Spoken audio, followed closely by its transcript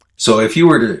So if you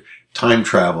were to time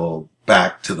travel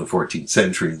back to the 14th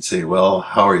century and say, well,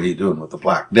 how are you doing with the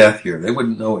Black Death here? They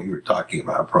wouldn't know what you were talking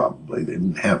about, probably. They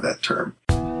didn't have that term.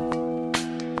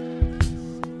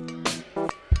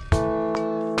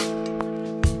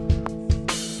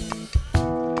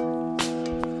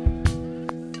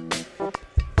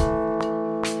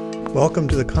 Welcome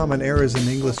to the Common Errors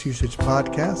in English Usage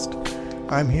podcast.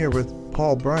 I'm here with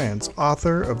Paul Bryans,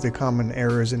 author of the Common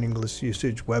Errors in English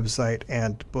Usage website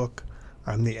and book.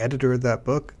 I'm the editor of that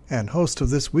book and host of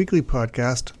this weekly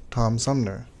podcast, Tom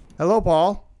Sumner. Hello,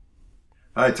 Paul.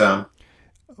 Hi, Tom.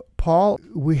 Paul,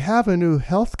 we have a new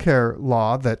healthcare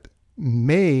law that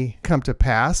may come to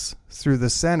pass through the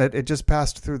Senate. It just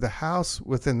passed through the House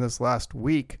within this last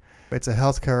week. It's a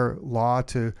healthcare law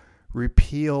to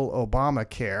repeal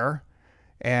Obamacare.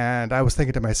 And I was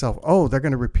thinking to myself, oh, they're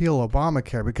going to repeal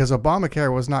Obamacare because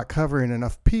Obamacare was not covering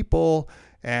enough people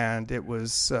and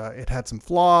it had some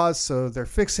flaws. So they're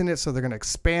fixing it. So they're going to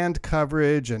expand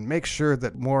coverage and make sure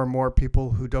that more and more people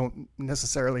who don't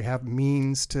necessarily have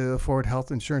means to afford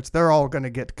health insurance, they're all going to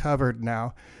get covered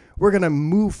now. We're going to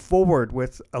move forward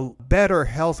with a better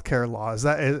healthcare law.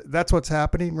 That's what's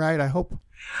happening, right? I hope.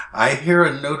 I hear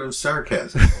a note of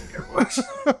sarcasm in your voice.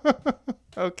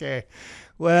 Okay.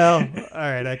 Well, all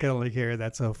right. I can only hear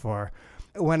that so far.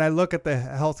 When I look at the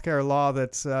healthcare law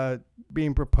that's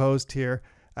being proposed here,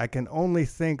 I can only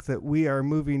think that we are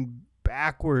moving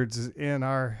backwards in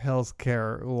our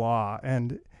healthcare law.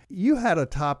 And you had a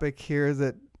topic here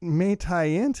that may tie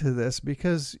into this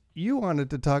because you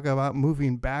wanted to talk about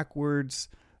moving backwards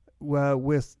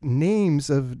with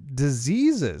names of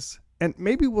diseases. And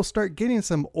maybe we'll start getting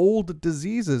some old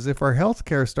diseases. If our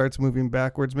healthcare starts moving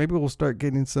backwards, maybe we'll start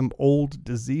getting some old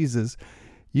diseases.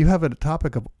 You have a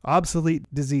topic of obsolete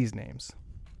disease names.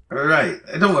 All right.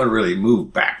 I don't want to really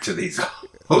move back to these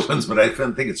old ones, but I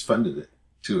think it's fun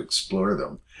to explore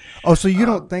them. Oh, so you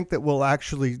don't think that we'll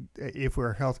actually, if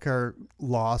our healthcare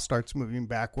law starts moving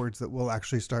backwards, that we'll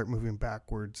actually start moving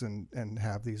backwards and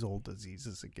have these old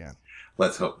diseases again?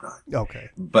 Let's hope not. Okay.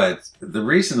 But the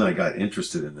reason I got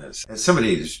interested in this, as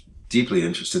somebody who's deeply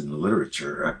interested in the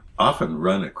literature, I often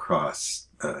run across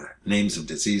names of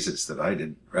diseases that I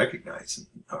didn't recognize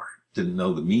or didn't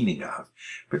know the meaning of,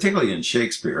 particularly in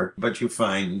Shakespeare. But you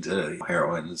find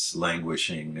heroines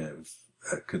languishing of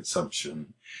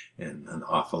consumption in an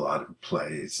awful lot of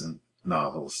plays and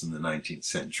novels in the 19th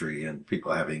century, and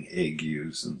people having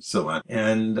agues and so on.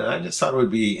 And I just thought it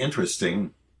would be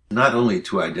interesting not only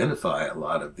to identify a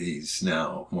lot of these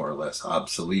now more or less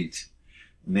obsolete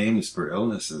names for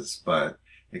illnesses, but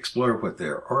explore what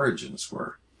their origins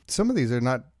were. Some of these are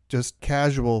not just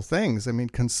casual things. I mean,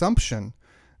 consumption.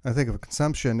 I think of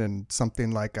consumption in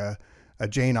something like a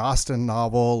Jane Austen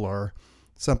novel or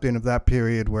something of that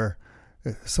period where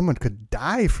someone could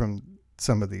die from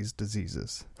some of these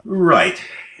diseases. Right.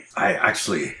 I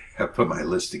actually have put my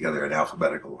list together in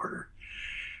alphabetical order,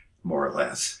 more or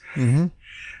less. Mm-hmm.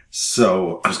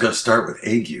 So I was going to start with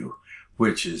ague,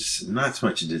 which is not so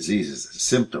much a disease as a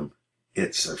symptom.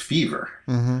 It's a fever.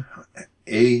 Mm-hmm.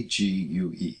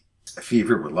 A-G-U-E. A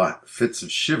fever with fits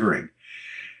of shivering.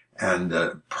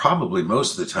 And probably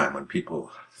most of the time when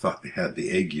people thought they had the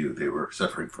ague, they were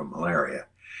suffering from malaria,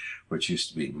 which used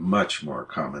to be much more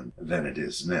common than it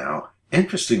is now.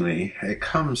 Interestingly, it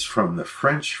comes from the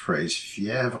French phrase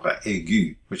fièvre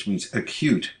aiguë, which means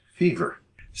acute fever.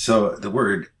 So the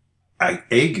word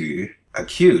aiguë,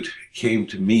 acute, came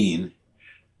to mean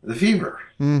the fever.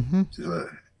 Mm-hmm. The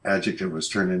adjective was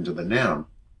turned into the noun.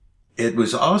 It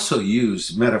was also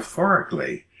used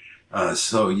metaphorically,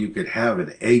 so you could have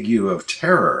an ague of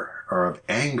terror or of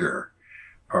anger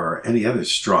or any other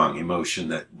strong emotion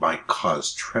that might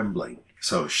cause trembling.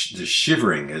 So the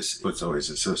shivering is what's always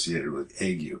associated with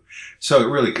ague. So it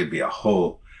really could be a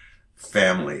whole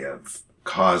family of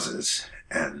causes,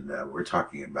 and we're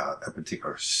talking about a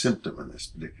particular symptom in this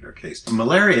particular case.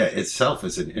 Malaria itself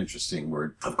is an interesting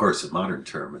word, of course, a modern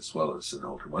term as well as an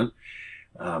older one,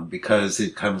 because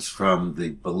it comes from the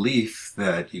belief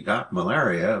that you got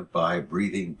malaria by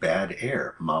breathing bad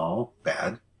air. Mal,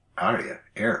 bad, aria,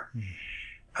 air.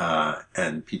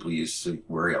 And people used to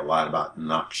worry a lot about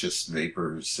noxious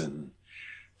vapors and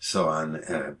so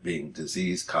on being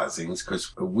disease-causing,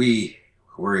 because we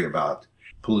worry about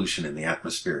pollution in the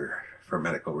atmosphere for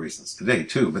medical reasons today,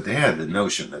 too. But they had the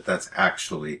notion that that's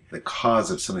actually the cause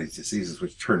of some of these diseases,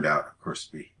 which turned out, of course,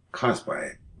 to be caused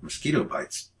by mosquito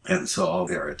bites. And so all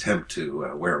their attempt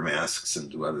to wear masks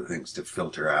and do other things to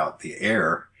filter out the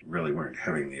air really weren't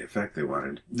having the effect they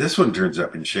wanted. This one turns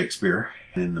up in Shakespeare.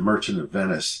 In The Merchant of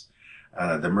Venice,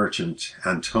 the merchant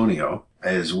Antonio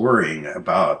is worrying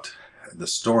about the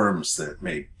storms that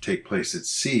may take place at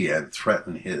sea and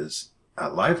threaten his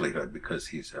livelihood, because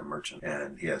he's a merchant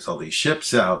and he has all these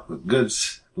ships out with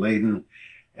goods laden,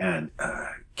 and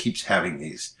keeps having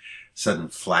these sudden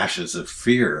flashes of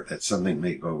fear that something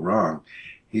may go wrong.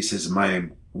 He says, my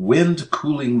wind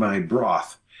cooling my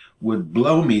broth would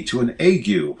blow me to an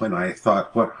ague when I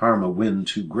thought what harm a wind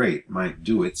too great might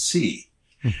do at sea.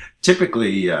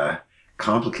 Typically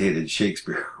complicated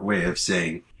Shakespeare way of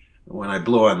saying, when I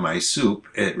blow on my soup,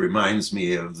 it reminds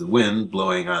me of the wind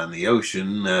blowing on the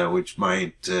ocean, which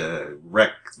might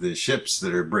wreck the ships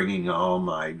that are bringing all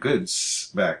my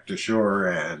goods back to shore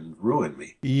and ruin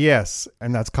me. Yes,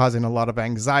 and that's causing a lot of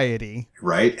anxiety.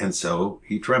 Right, and so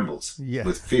he trembles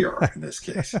with fear in this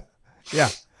case. Yeah.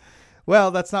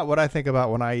 Well, that's not what I think about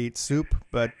when I eat soup,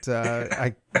 but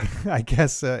I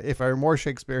guess if I were more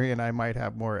Shakespearean, I might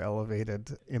have more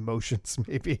elevated emotions,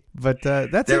 maybe. But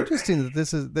that's interesting that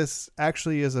this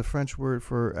actually is a French word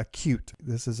for acute.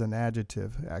 This is an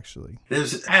adjective, actually.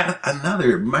 There's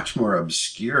another much more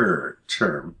obscure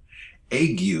term,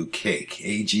 ague cake,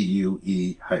 AGUE-cake.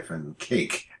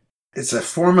 It's a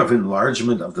form of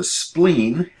enlargement of the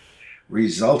spleen,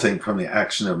 resulting from the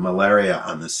action of malaria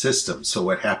on the system. So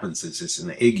what happens is it's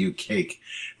an ague cake.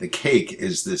 The cake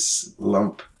is this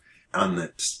lump on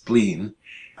the spleen,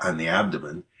 on the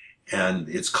abdomen, and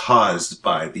it's caused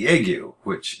by the ague,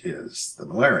 which is the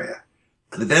malaria.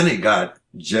 And then it got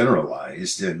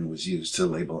generalized and was used to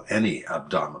label any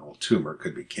abdominal tumor.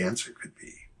 Could be cancer, could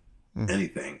be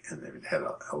anything. And if it had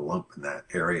a lump in that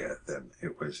area, then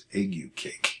it was ague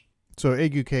cake. So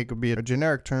ague cake would be a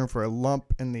generic term for a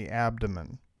lump in the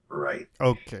abdomen. Right.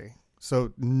 Okay.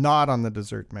 So not on the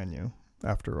dessert menu,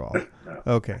 after all. No.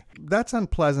 Okay. That's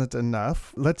unpleasant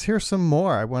enough. Let's hear some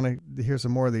more. I want to hear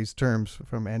some more of these terms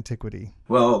from antiquity.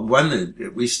 Well, one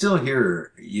that we still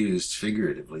hear used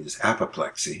figuratively is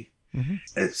apoplexy. Mm-hmm.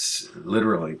 It's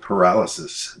literally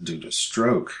paralysis due to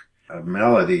stroke, a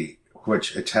malady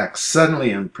which attacks suddenly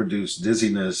and produce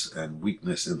dizziness and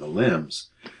weakness in the limbs,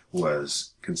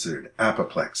 was considered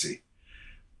apoplexy.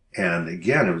 And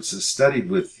again, it was studied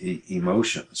with the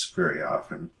emotions very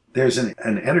often. There's an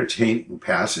entertaining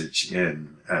passage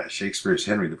in Shakespeare's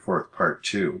Henry IV, Part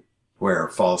 2, where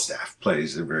Falstaff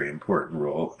plays a very important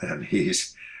role, and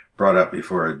he's brought up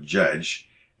before a judge,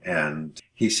 and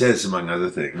he says, among other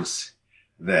things,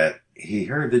 that he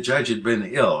heard the judge had been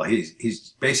ill.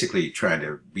 He's basically trying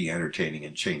to be entertaining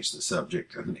and change the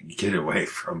subject and get away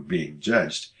from being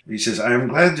judged. He says, I am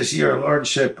glad to see your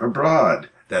lordship abroad.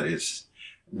 That is,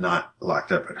 not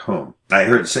locked up at home. I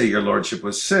heard say your lordship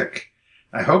was sick.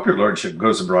 I hope your lordship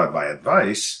goes abroad by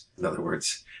advice. In other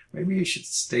words, maybe you should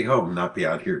stay home and not be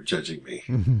out here judging me.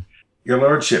 Mm-hmm. Your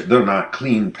lordship, though not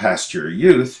clean past your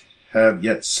youth, have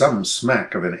yet some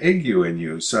smack of an ague in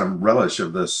you, some relish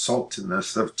of the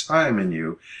saltiness of time in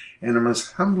you, and I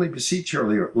must humbly beseech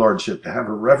your lordship to have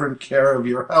a reverent care of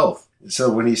your health.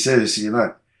 So when he says you're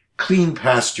not clean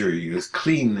past your youth,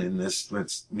 clean in this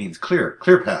means clear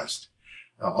past,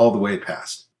 all the way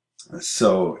past.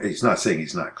 So he's not saying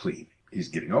he's not clean. He's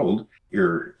getting old.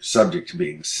 You're subject to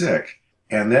being sick.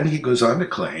 And then he goes on to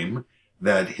claim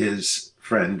that his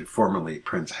friend, formerly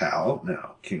Prince Hal,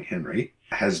 now King Henry,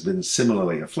 has been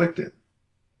similarly afflicted.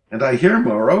 And I hear,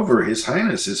 moreover, his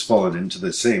highness has fallen into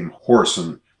the same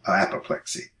whoreson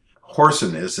apoplexy.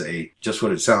 Whoreson is just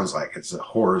what it sounds like. It's a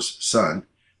whore's son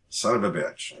of a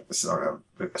bitch.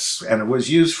 And it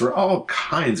was used for all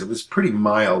kinds. It was pretty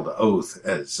mild oath,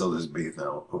 as Elizabethan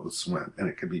oaths went. And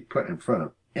it could be put in front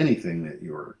of anything that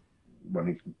you were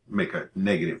wanting to make a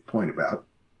negative point about.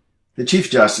 The Chief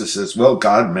Justice says, well,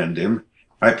 God mend him.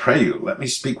 I pray you, let me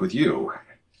speak with you.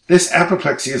 This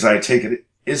apoplexy, as I take it,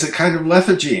 is a kind of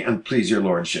lethargy, and please your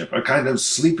lordship, a kind of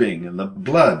sleeping in the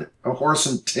blood, a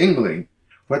whoreson tingling.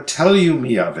 What tell you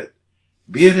me of it?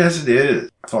 Be it as it is.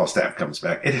 Falstaff comes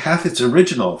back. It hath its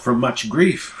original from much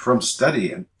grief, from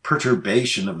study and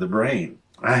perturbation of the brain.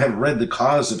 I have read the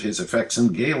cause of his effects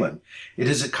in Galen. It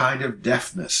is a kind of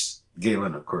deafness.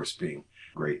 Galen, of course, being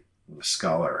a great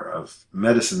scholar of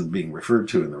medicine, being referred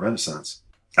to in the Renaissance.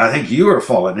 I think you are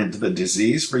fallen into the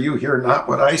disease, for you hear not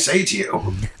what I say to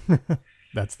you.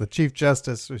 That's the Chief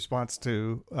Justice response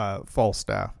to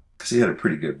Falstaff. Because he had a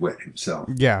pretty good wit himself.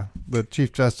 Yeah, the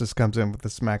Chief Justice comes in with the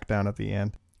smackdown at the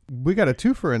end. We got a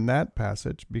twofer in that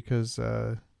passage because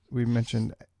we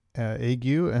mentioned ague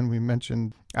and we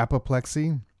mentioned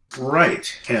apoplexy.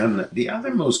 Right. And the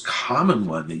other most common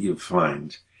one that you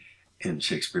find in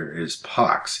Shakespeare is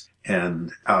pox.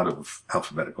 And out of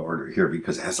alphabetical order here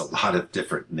because it has a lot of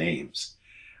different names,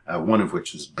 one of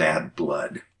which was bad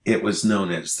blood. It was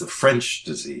known as the French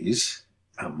disease,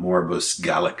 morbus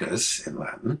gallicus in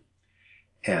Latin.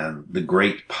 and the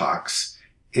great pox.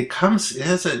 It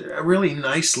has a really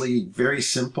nicely, very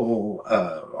simple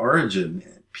origin,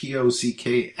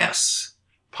 P-O-C-K-S,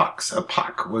 pox. A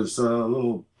pock was a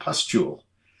little pustule,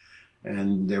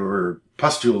 and there were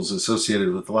pustules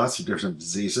associated with lots of different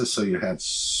diseases. So you had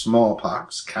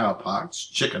smallpox,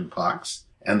 cowpox, chicken pox,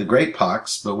 and the great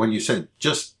pox. But when you said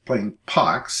just plain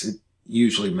pox, it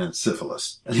usually meant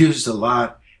syphilis. It used a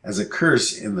lot as a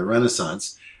curse in the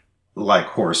Renaissance, like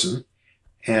whoreson.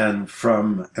 And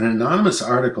from an anonymous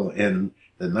article in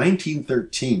the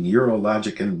 1913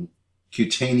 Urologic and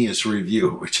Cutaneous Review,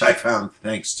 which I found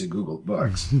thanks to Google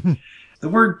Books, the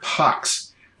word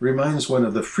pox reminds one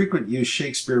of the frequent use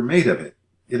Shakespeare made of it.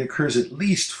 It occurs at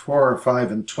least 4 or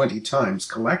 5 and 20 times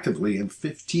collectively in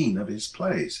 15 of his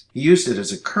plays. He used it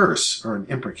as a curse or an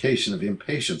imprecation of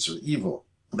impatience or evil.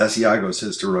 Thus Iago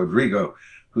says to Rodrigo,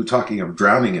 who, talking of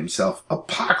drowning himself, "A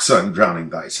pox on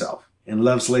drowning thyself." In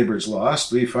Love's Labour's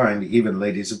Lost, we find even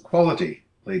ladies of quality,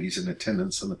 ladies in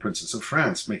attendance on the Princess of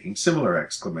France, making similar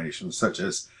exclamations, such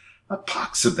as, "A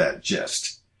pox of that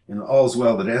jest." In All's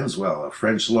Well That Ends Well, a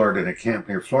French lord in a camp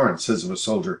near Florence says of a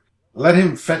soldier, "Let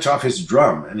him fetch off his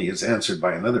drum," and he is answered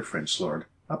by another French lord,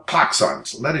 "A pox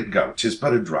on't, let it go, 'tis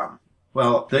but a drum."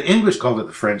 Well, the English called it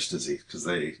the French disease, because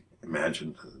they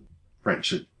imagined the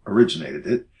French had originated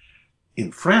it.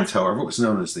 In France, however, it was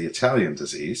known as the Italian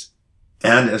disease,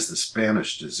 and as the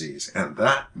Spanish disease, and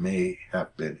that may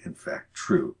have been, in fact,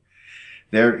 true.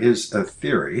 There is a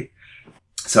theory,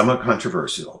 somewhat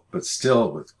controversial, but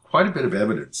still with quite a bit of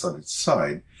evidence on its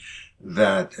side,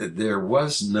 that there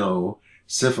was no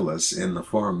syphilis in the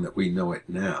form that we know it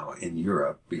now in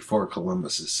Europe before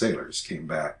Columbus's sailors came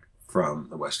back from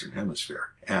the Western Hemisphere.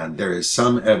 And there is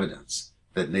some evidence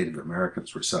that Native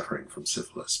Americans were suffering from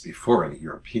syphilis before any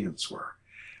Europeans were.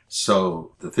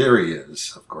 So the theory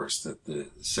is, of course, that the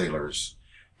sailors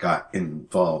got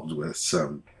involved with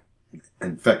some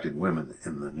infected women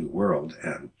in the New World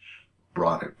and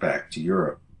brought it back to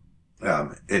Europe.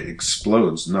 It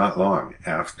explodes not long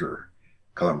after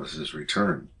Columbus's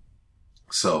return.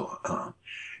 So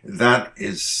that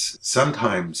is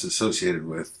sometimes associated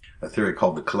with a theory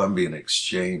called the Columbian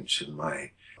Exchange. And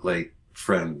my late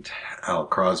friend Al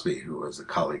Crosby, who was a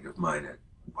colleague of mine at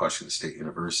Washington State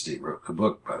University, wrote a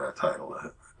book by that title,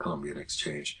 Columbian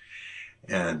Exchange,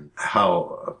 and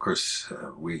how, of course,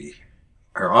 we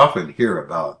are often hear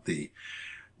about the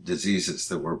diseases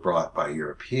that were brought by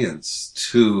Europeans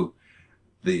to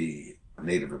the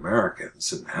Native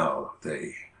Americans and how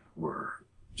they were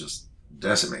just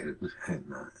decimated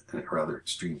in a rather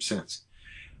extreme sense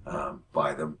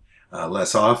by them.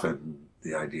 Less often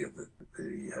the idea that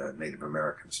the Native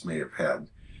Americans may have had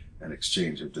an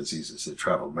exchange of diseases that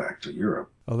traveled back to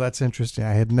Europe. Oh, that's interesting.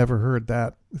 I had never heard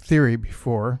that theory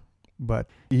before, but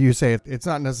you say it's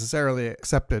not necessarily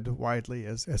accepted widely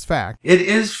as fact. It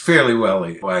is fairly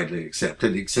widely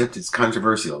accepted, except it's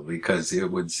controversial because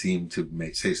it would seem to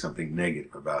say something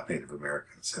negative about Native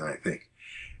Americans. And I think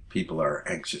people are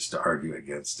anxious to argue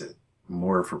against it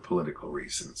more for political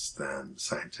reasons than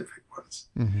scientific ones.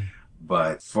 Mm-hmm.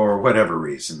 But for whatever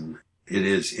reason, it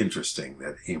is interesting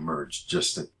that it emerged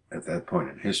just at that point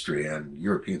in history, and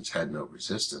Europeans had no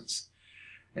resistance,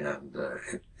 and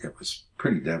it was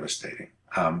pretty devastating.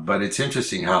 But it's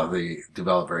interesting how they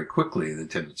developed very quickly the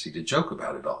tendency to joke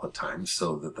about it all the time,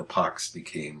 so that the pox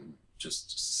became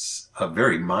just a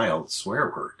very mild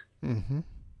swear word. Mm-hmm.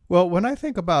 Well, when I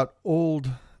think about old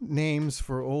names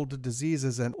for old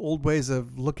diseases and old ways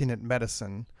of looking at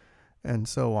medicine and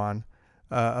so on,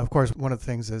 of course, one of the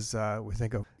things is we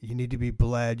think of you need to be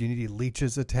bled, you need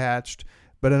leeches attached.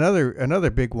 But another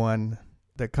big one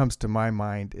that comes to my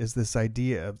mind is this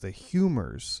idea of the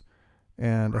humors.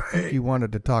 And I think you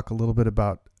wanted to talk a little bit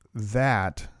about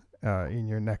that in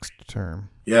your next term.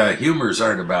 Yeah, humors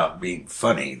aren't about being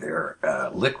funny. They're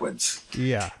liquids.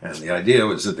 Yeah. And the idea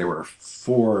was that there were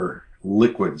 4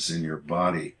 liquids in your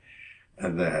body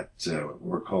that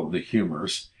were called the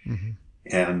humors. Mm-hmm.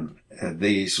 And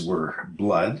these were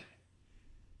blood,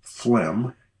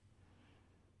 phlegm,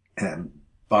 and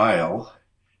bile.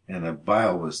 And a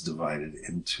bile was divided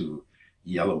into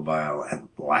yellow bile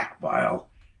and black bile,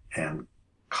 and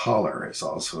choler is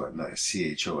also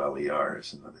CHOLER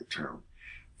is another term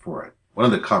for it. One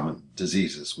of the common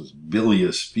diseases was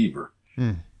bilious fever.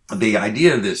 Mm. The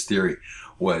idea of this theory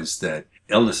was that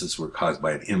illnesses were caused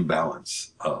by an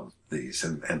imbalance of these,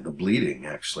 and the bleeding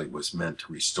actually was meant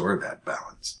to restore that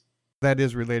balance. That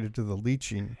is related to the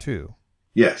leaching, too.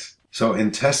 Yes. So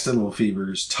intestinal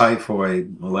fevers,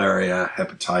 typhoid, malaria,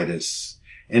 hepatitis,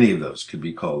 any of those could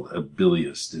be called a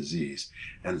bilious disease,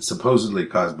 and supposedly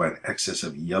caused by an excess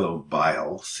of yellow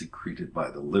bile secreted by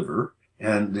the liver.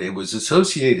 And it was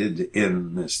associated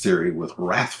in this theory with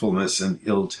wrathfulness and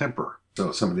ill temper.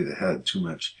 So somebody that had too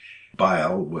much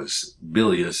bile was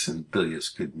bilious, and bilious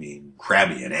could mean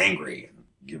crabby and angry and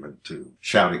given to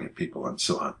shouting at people and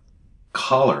so on.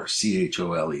 Choler,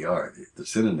 C-H-O-L-E-R, the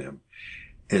synonym,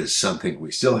 is something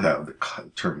we still have.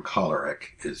 The term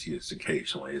choleric is used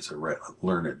occasionally as a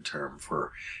learned term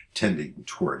for tending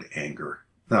toward anger.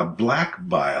 Now, black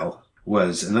bile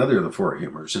was another of the four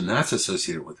humors, and that's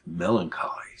associated with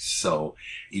melancholy. So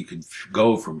you could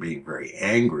go from being very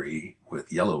angry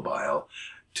with yellow bile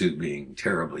to being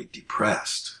terribly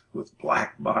depressed with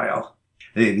black bile.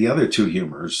 The other two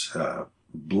humors,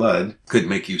 blood, could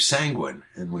make you sanguine,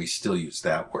 and we still use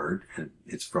that word, and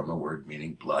it's from a word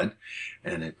meaning blood,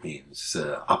 and it means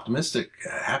optimistic,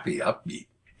 happy, upbeat.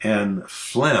 And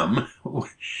phlegm,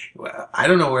 I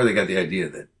don't know where they got the idea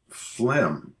that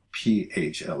phlegm,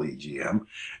 P-H-L-E-G-M,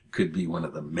 could be one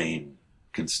of the main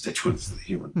constituents of the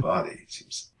human body. It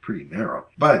seems pretty narrow.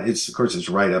 But of course, it's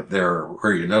right up there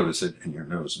where you notice it in your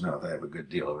nose and mouth. I have a good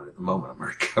deal of it at the moment. I'm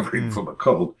recovering from a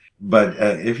cold. But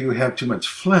if you have too much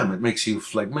phlegm, it makes you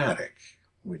phlegmatic,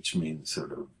 which means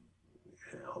sort of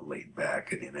laid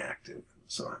back and inactive and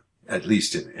so on, at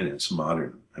least in its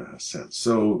modern sense.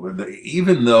 So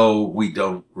even though we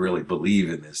don't really believe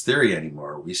in this theory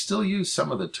anymore, we still use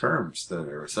some of the terms that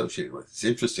are associated with it. It's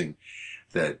interesting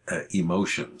that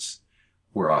emotions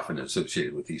were often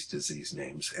associated with these disease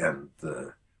names, and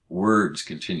the words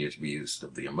continue to be used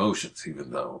of the emotions,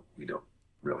 even though we don't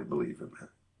really believe in the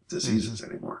diseases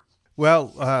anymore.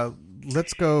 Well,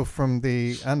 let's go from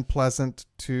the unpleasant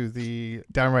to the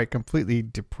downright completely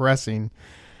depressing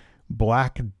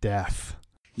Black Death.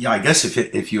 Yeah, I guess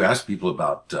if you ask people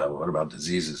about what about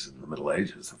diseases in the Middle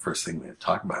Ages, the first thing they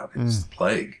talk about is the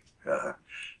plague,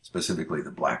 specifically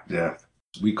the Black Death.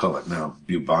 We call it now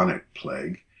bubonic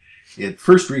plague. It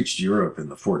first reached Europe in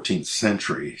the 14th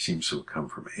century, seems to have come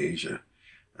from Asia,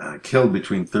 killed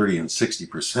between 30 and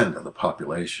 60% of the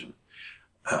population.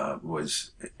 It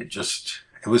was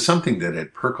something that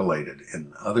had percolated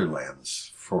in other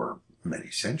lands for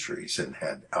many centuries and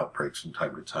had outbreaks from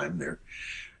time to time. There's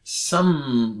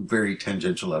some very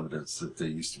tangential evidence that there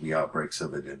used to be outbreaks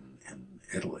of it in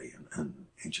Italy and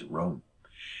ancient Rome.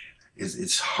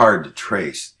 It's hard to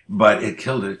trace, but it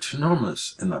killed a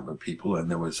tremendous number of people,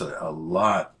 and there was a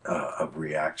lot of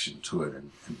reaction to it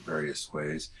in various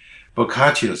ways.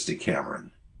 Boccaccio's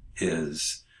Decameron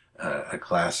is a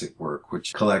classic work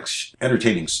which collects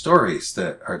entertaining stories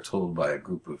that are told by a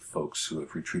group of folks who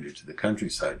have retreated to the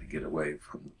countryside to get away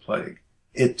from the plague.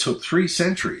 It took 3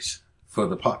 centuries for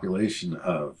the population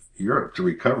of Europe to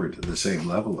recover to the same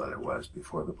level that it was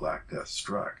before the Black Death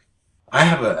struck. I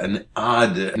have an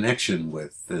odd connection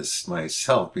with this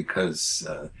myself because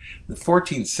the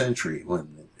 14th century,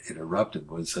 when it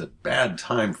erupted, was a bad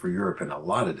time for Europe in a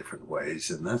lot of different ways,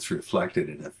 and that's reflected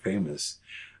in a famous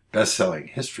best-selling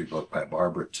history book by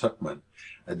Barbara Tuchman,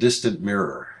 A Distant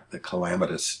Mirror, The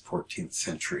Calamitous 14th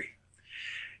Century.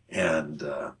 And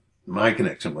my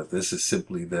connection with this is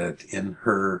simply that in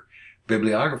her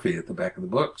bibliography at the back of the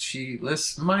book, she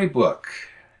lists my book,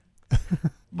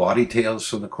 Bawdy Tales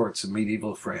from the Courts of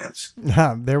Medieval France.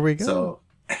 There we go. So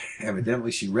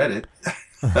evidently she read it.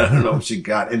 I don't know if she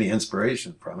got any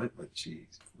inspiration from it, but she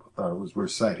thought it was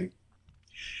worth citing.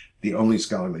 The only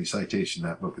scholarly citation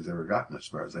that book has ever gotten, as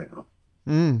far as I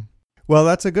know. Well,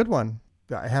 that's a good one.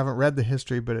 I haven't read the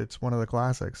history, but it's one of the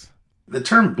classics. The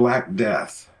term Black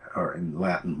Death, or in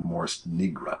Latin Mors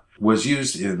Nigra, was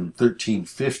used in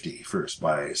 1350 first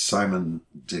by Simon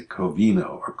de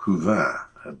Covino, or Couvin,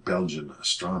 a Belgian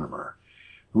astronomer,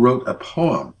 who wrote a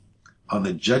poem on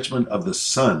the judgment of the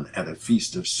sun at a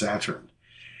feast of Saturn,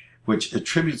 which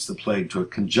attributes the plague to a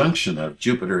conjunction of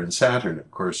Jupiter and Saturn. Of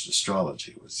course,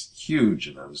 astrology was huge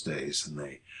in those days, and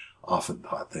they often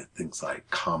thought that things like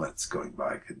comets going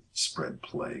by could spread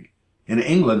plague. In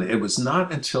England, it was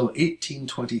not until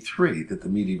 1823 that the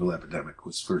medieval epidemic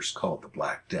was first called the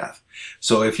Black Death.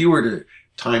 So if you were to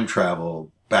time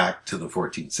travel back to the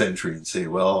 14th century and say,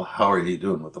 well, how are you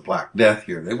doing with the Black Death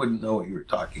here? They wouldn't know what you were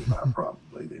talking about,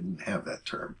 probably. They didn't have that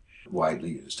term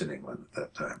widely used in England at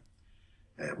that time.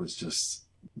 It was just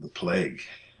the plague,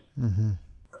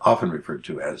 often referred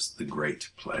to as the Great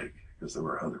Plague, because there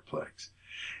were other plagues.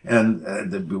 And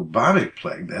the bubonic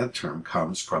plague, that term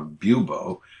comes from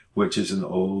bubo, which is an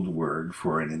old word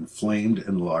for an inflamed,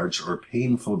 enlarged, or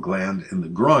painful gland in the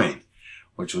groin,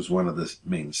 which was one of the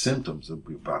main symptoms of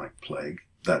bubonic plague.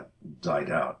 That died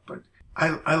out, but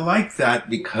I like that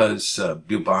because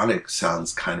bubonic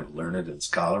sounds kind of learned and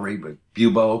scholarly, but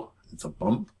bubo, it's a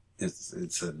bump.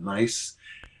 It's a nice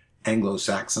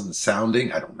Anglo-Saxon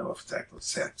sounding. I don't know if it's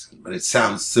Anglo-Saxon, but it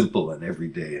sounds simple and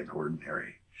everyday and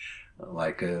ordinary.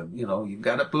 Like, you've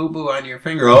got a boo-boo on your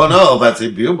finger. Oh, no, that's a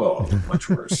bubo. Much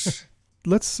worse.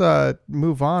 Let's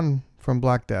move on from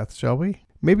Black Death, shall we?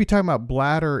 Maybe talking about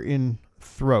bladder in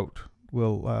throat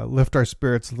will lift our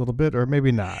spirits a little bit, or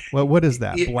maybe not. Well, what is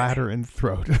that? Bladder in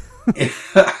throat.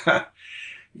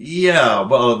 Yeah,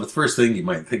 well, the first thing you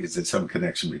might think is it's some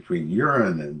connection between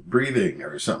urine and breathing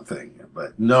or something.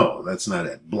 But no, that's not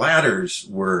it. Bladders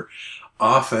were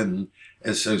often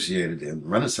associated in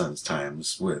Renaissance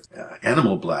times with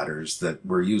animal bladders that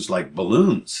were used like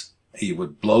balloons. You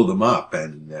would blow them up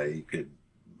and you could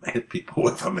hit people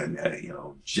with them, and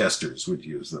jesters would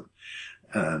use them.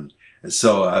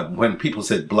 So when people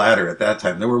said bladder at that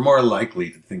time, they were more likely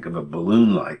to think of a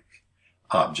balloon-like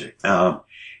object.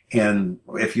 And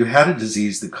if you had a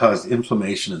disease that caused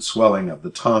inflammation and swelling of the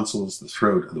tonsils, the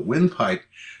throat, or the windpipe,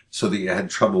 so that you had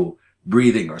trouble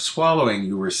breathing or swallowing,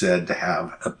 you were said to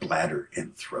have a bladder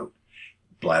in the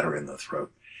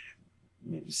throat.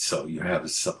 So you have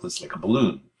something like a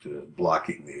balloon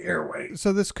blocking the airway.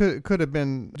 So this could have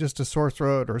been just a sore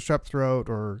throat or strep throat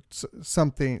or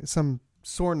some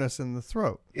soreness in the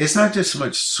throat. It's not just so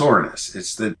much soreness.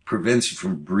 It's that it prevents you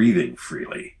from breathing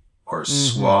freely or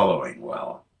swallowing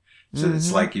well. So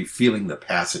it's like you're feeling the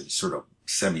passage sort of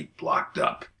semi-blocked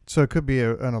up. So it could be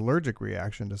an allergic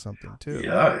reaction to something too.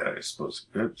 Yeah, I suppose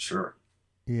it could, sure.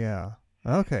 Yeah.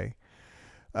 Okay.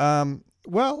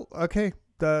 Okay.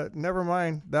 Never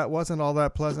mind. That wasn't all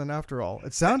that pleasant after all.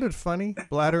 It sounded funny,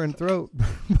 bladder and throat,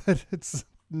 but it's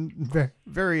very,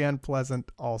 very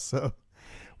unpleasant also.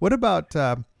 What about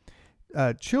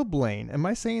chilblain? Am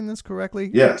I saying this correctly?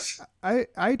 Yes.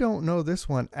 I don't know this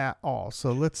one at all.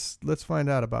 So let's find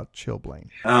out about chilblain.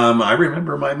 I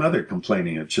remember my mother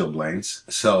complaining of chilblains,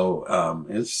 so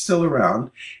it's still around.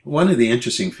 One of the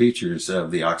interesting features of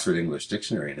the Oxford English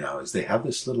Dictionary now is they have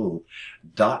this little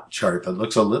dot chart that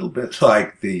looks a little bit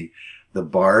like the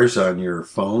bars on your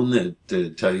phone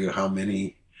that tell you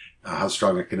how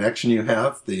strong a connection you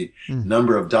have. The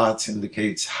number of dots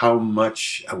indicates how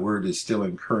much a word is still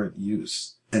in current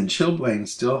use. And chilblain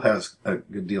still has a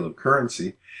good deal of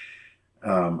currency,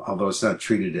 although it's not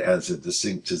treated as a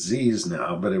distinct disease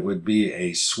now, but it would be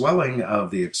a swelling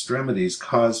of the extremities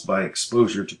caused by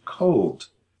exposure to cold.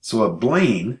 So a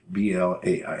blain,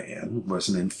 B-L-A-I-N, was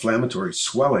an inflammatory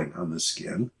swelling on the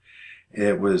skin.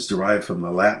 It was derived from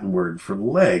the Latin word for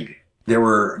leg. There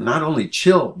were not only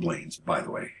chilblains, by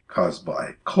the way, caused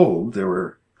by cold, there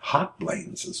were hot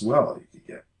blains as well you could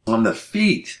get. On the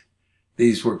feet,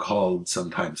 these were called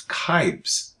sometimes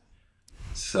kibes.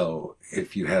 So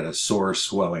if you had a sore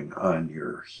swelling on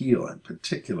your heel in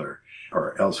particular,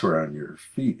 or elsewhere on your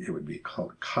feet, it would be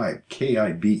called a kibe,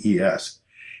 K-I-B-E-S.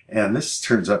 And this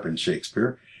turns up in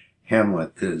Shakespeare.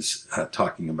 Hamlet is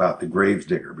talking about the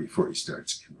gravedigger before he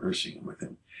starts conversing with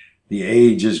him. The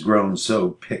age is grown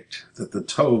so picked that the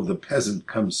toe of the peasant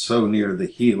comes so near the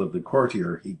heel of the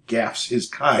courtier, he gaffs his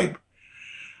kibe.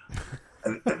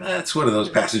 That's one of those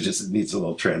passages that needs a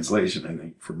little translation, I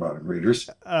think, for modern readers.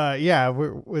 Yeah,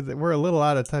 we're a little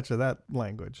out of touch of that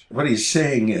language. What he's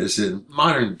saying is, in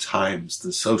modern times,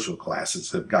 the social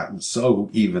classes have gotten so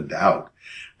evened out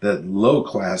that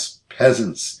low-class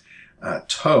peasants'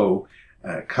 toe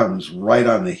comes right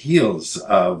on the heels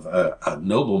of a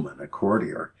nobleman, a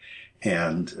courtier,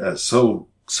 and so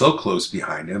close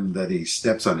behind him that he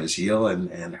steps on his heel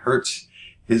and hurts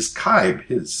his kibe,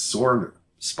 his sore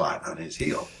spot on his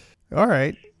heel. All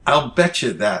right. I'll bet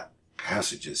you that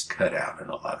passage is cut out in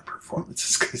a lot of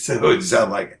performances because it would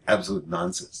sound like absolute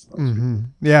nonsense.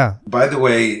 Yeah. By the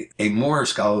way, a more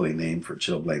scholarly name for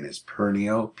chilblain is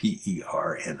pernio,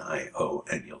 P-E-R-N-I-O,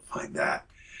 and you'll find that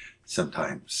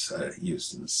sometimes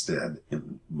used instead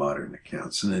in modern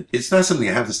accounts. And it's not something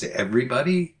that happens to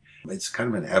everybody. It's kind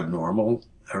of an abnormal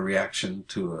reaction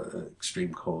to an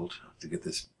extreme cold to get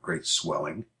this great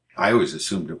swelling. I always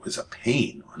assumed it was a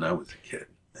pain when I was a kid,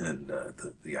 and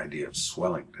the idea of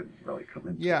swelling didn't really come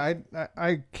into it. Yeah,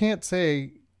 I can't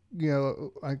say,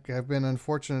 I've been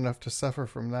unfortunate enough to suffer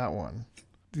from that one.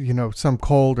 Some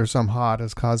cold or some hot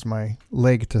has caused my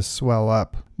leg to swell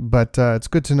up, but it's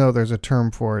good to know there's a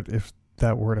term for it if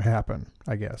that were to happen,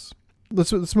 I guess.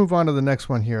 Let's move on to the next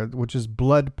one here, which is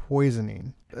blood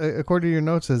poisoning. According to your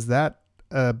notes, is that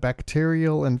a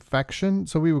bacterial infection?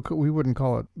 So we wouldn't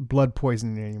call it blood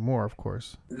poisoning anymore, of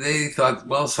course. They thought,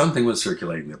 well, something was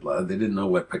circulating in the blood. They didn't know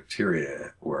what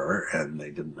bacteria were, and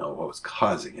they didn't know what was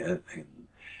causing it.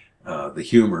 And the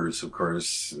humors, of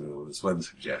course, was one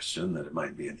suggestion that it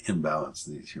might be an imbalance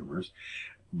of these humors.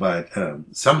 But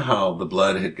somehow the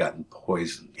blood had gotten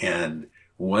poisoned. And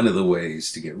one of the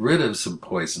ways to get rid of some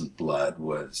poisoned blood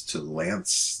was to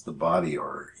lance the body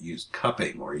or use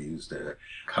cupping or used a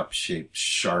cup-shaped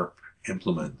sharp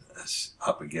implement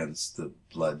up against the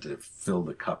blood to fill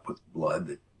the cup with blood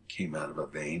that came out of a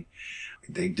vein.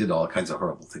 They did all kinds of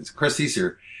horrible things. Of course, these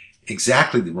are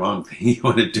exactly the wrong thing you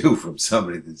want to do from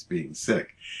somebody that's being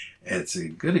sick. And it's a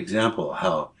good example of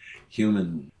how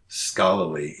human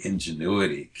scholarly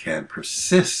ingenuity can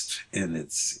persist in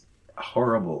its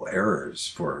horrible errors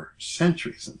for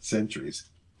centuries and centuries.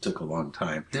 It took a long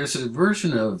time. There's a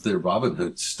version of the Robin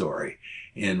Hood story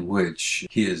in which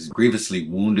he is grievously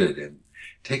wounded and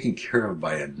taken care of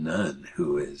by a nun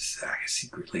who is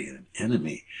secretly an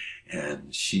enemy,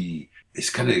 and she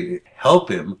is going to help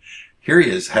him. Here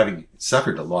he is, having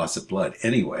suffered a loss of blood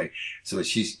anyway, so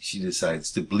she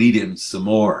decides to bleed him some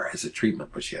more as a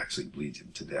treatment, but she actually bleeds him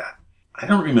to death. I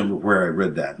don't remember where I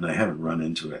read that, and I haven't run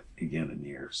into it again in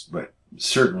years, but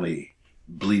certainly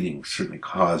bleeding certainly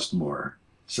caused more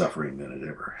suffering than it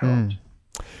ever helped.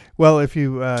 Well, if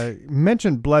you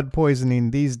mentioned blood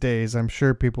poisoning these days, I'm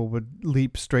sure people would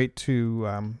leap straight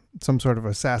to some sort of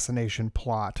assassination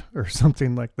plot or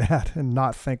something like that and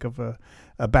not think of a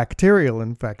bacterial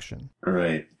infection.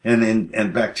 Right.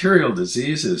 And bacterial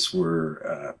diseases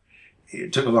were,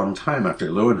 it took a long time after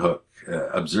Leeuwenhoek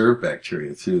observed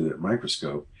bacteria through the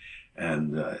microscope.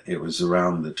 And it was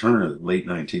around the turn of the late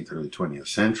 19th, early 20th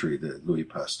century that Louis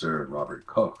Pasteur and Robert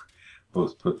Koch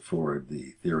both put forward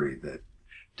the theory that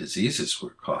diseases were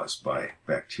caused by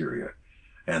bacteria.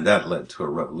 And that led to a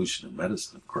revolution in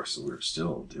medicine, of course, that we're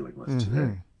still dealing with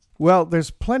today. Well, there's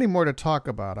plenty more to talk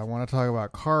about. I want to talk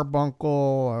about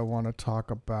carbuncle. I want to talk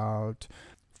about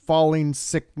falling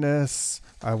sickness.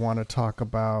 I want to talk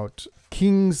about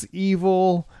King's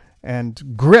Evil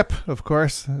and grip, of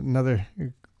course, another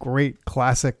great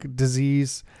classic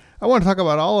disease. I want to talk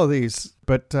about all of these,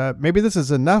 but maybe this is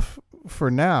enough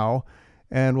for now.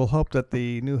 And we'll hope that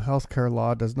the new healthcare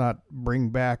law does not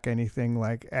bring back anything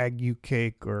like ague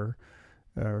cake or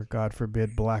God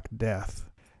forbid, Black Death.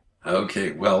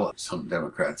 Okay, well, some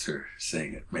Democrats are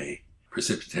saying it may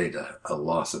precipitate a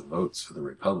loss of votes for the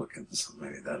Republicans, so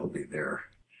maybe that'll be their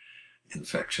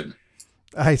infection.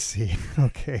 I see.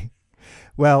 Okay.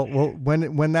 Well,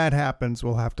 when that happens,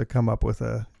 we'll have to come up with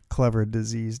a clever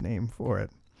disease name for it.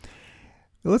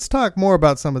 Let's talk more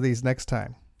about some of these next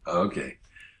time. Okay.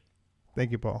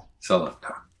 Thank you, Paul. So long,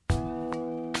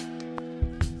 Tom.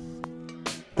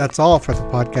 That's all for the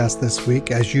podcast this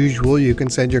week. As usual, you can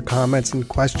send your comments and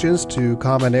questions to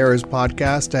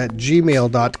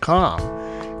commonerrorspodcast@gmail.com.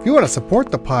 If you want to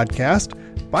support the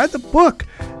podcast, buy the book.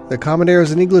 The Common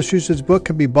Errors in English Usage book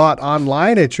can be bought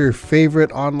online at your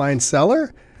favorite online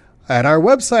seller, at our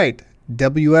website,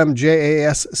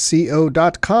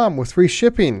 wmjasco.com, with free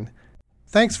shipping.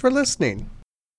 Thanks for listening.